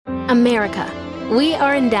America. We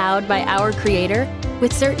are endowed by our Creator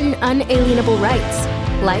with certain unalienable rights: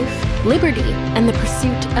 life, liberty, and the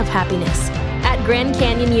pursuit of happiness. At Grand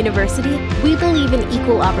Canyon University, we believe in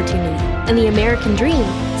equal opportunity, and the American dream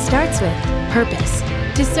starts with purpose.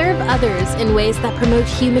 To serve others in ways that promote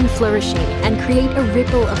human flourishing and create a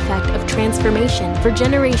ripple effect of transformation for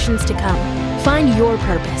generations to come. Find your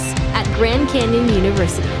purpose at Grand Canyon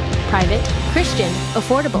University. Private, Christian,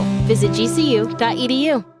 affordable. Visit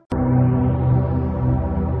gcu.edu.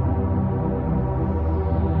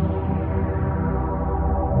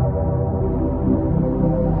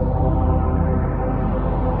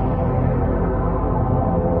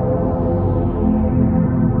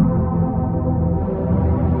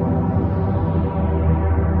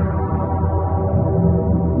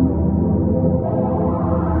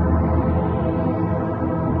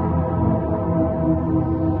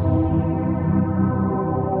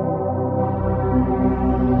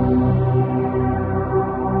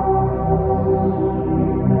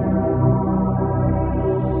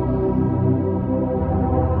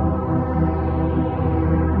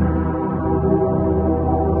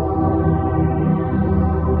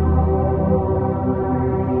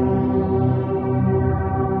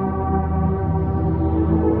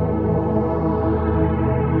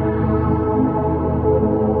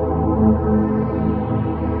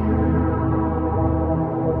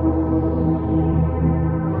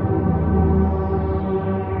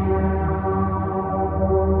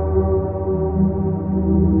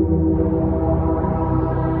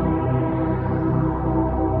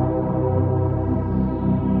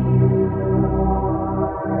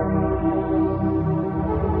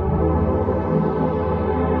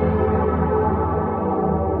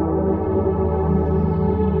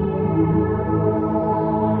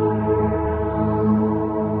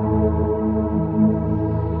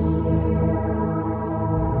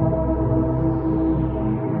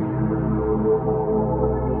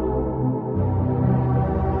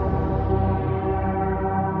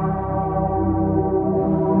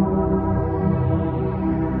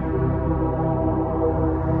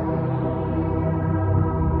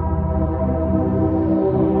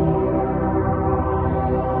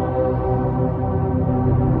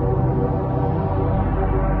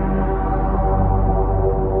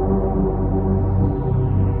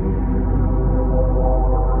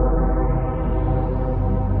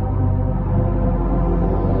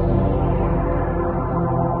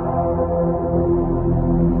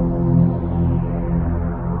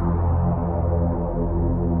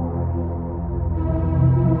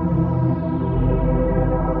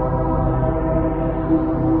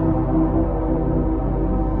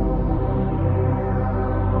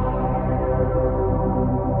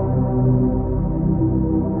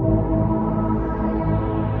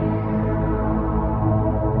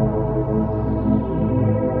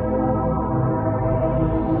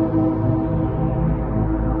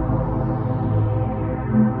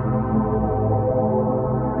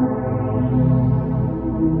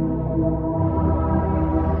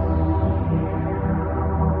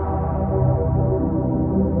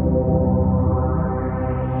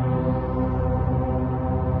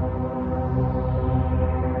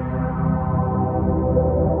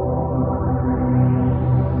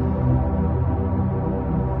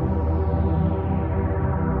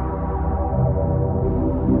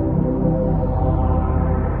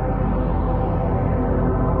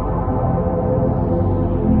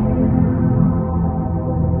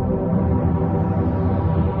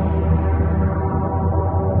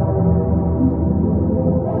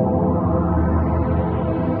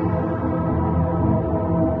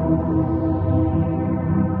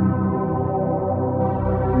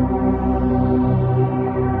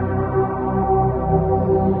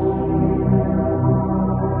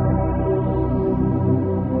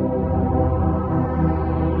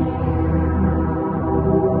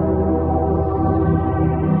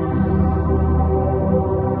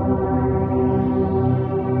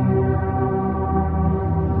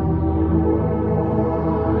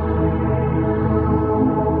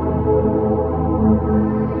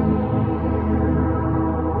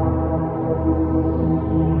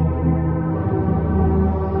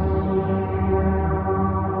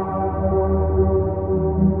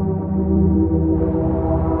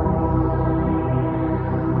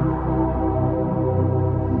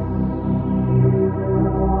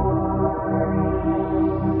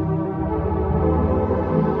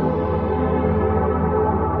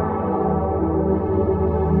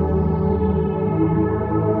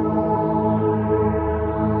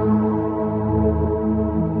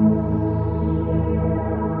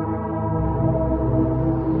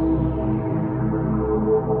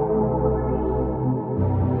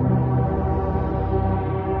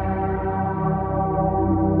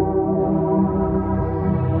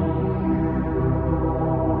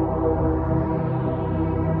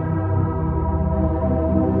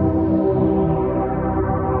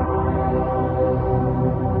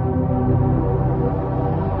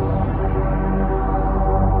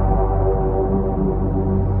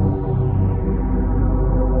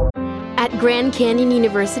 Grand Canyon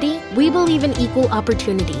University, we believe in equal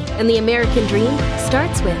opportunity, and the American dream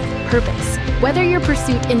starts with purpose. Whether your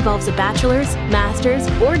pursuit involves a bachelor's, master's,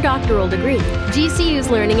 or doctoral degree, GCU's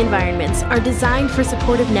learning environments are designed for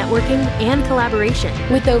supportive networking and collaboration.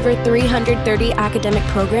 With over 330 academic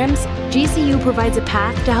programs, GCU provides a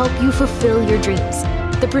path to help you fulfill your dreams.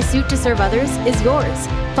 The pursuit to serve others is yours.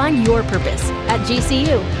 Find your purpose at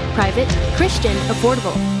GCU. Private, Christian,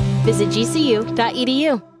 affordable. Visit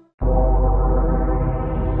gcu.edu.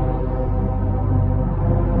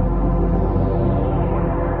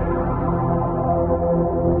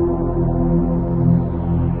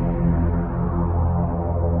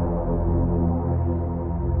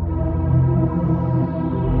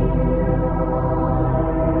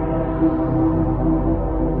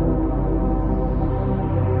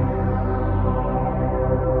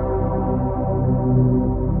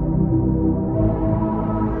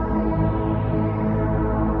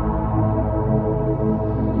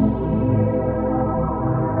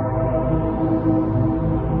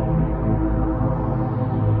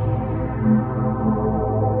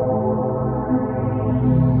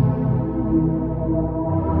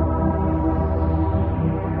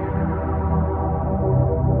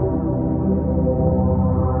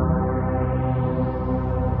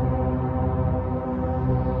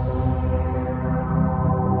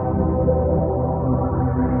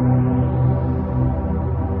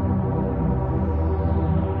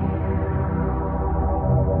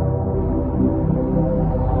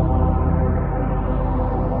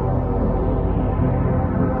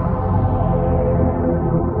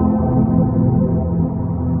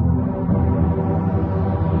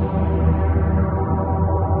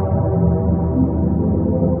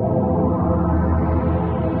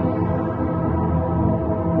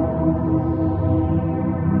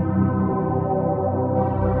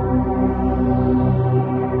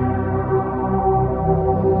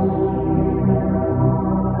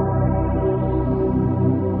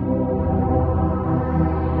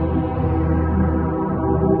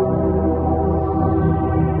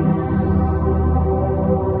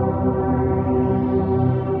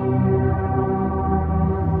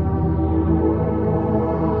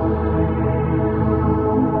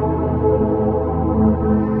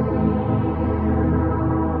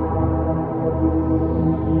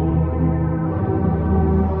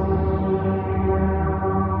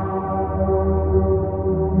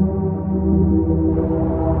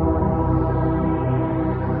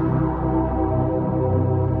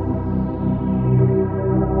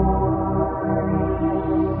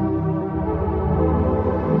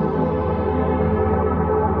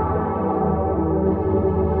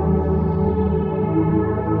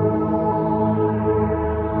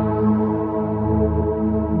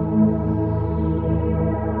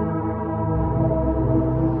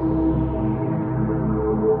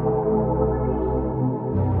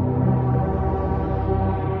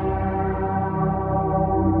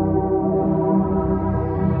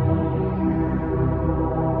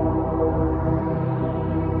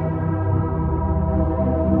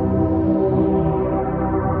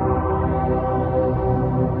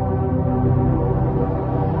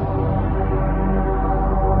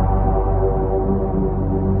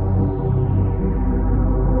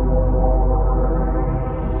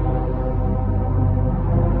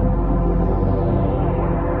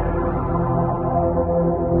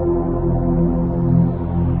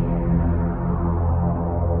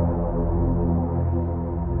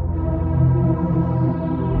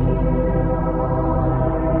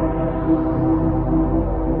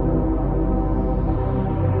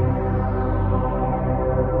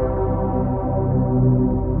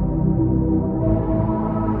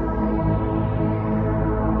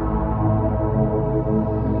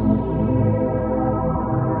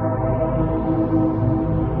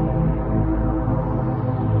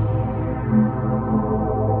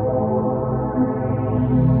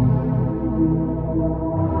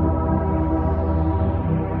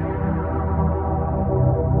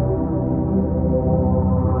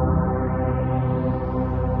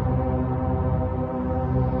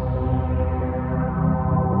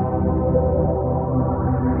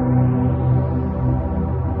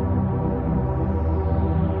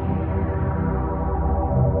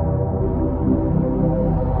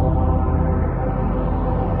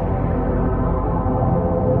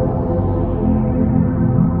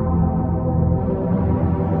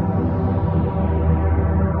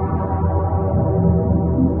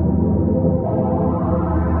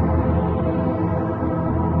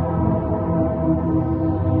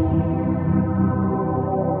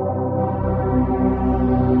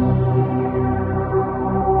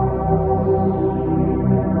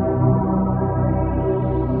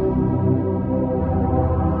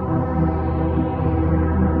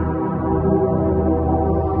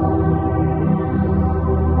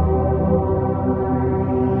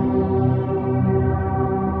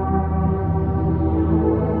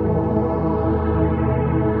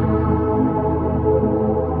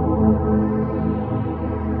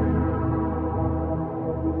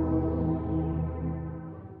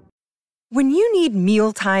 When you need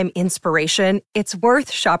mealtime inspiration, it's worth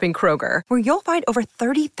shopping Kroger, where you'll find over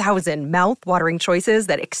 30,000 mouth-watering choices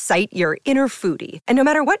that excite your inner foodie. And no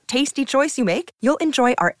matter what tasty choice you make, you'll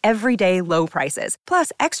enjoy our everyday low prices,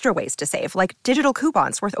 plus extra ways to save, like digital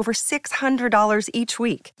coupons worth over $600 each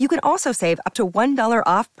week. You can also save up to $1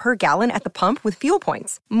 off per gallon at the pump with fuel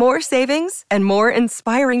points. More savings and more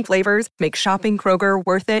inspiring flavors make shopping Kroger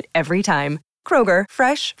worth it every time. Kroger,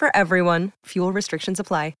 fresh for everyone. Fuel restrictions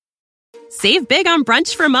apply. Save big on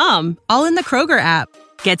brunch for mom, all in the Kroger app.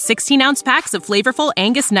 Get 16-ounce packs of flavorful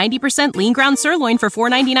Angus 90% lean ground sirloin for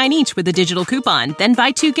 $4.99 each with a digital coupon. Then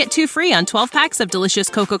buy 2, get 2 free on 12 packs of delicious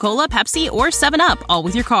Coca-Cola, Pepsi, or 7-Up, all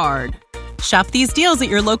with your card. Shop these deals at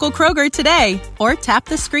your local Kroger today, or tap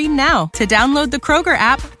the screen now to download the Kroger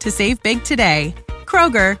app to save big today.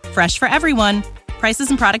 Kroger, fresh for everyone.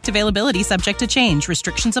 Prices and product availability subject to change.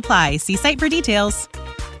 Restrictions apply. See site for details.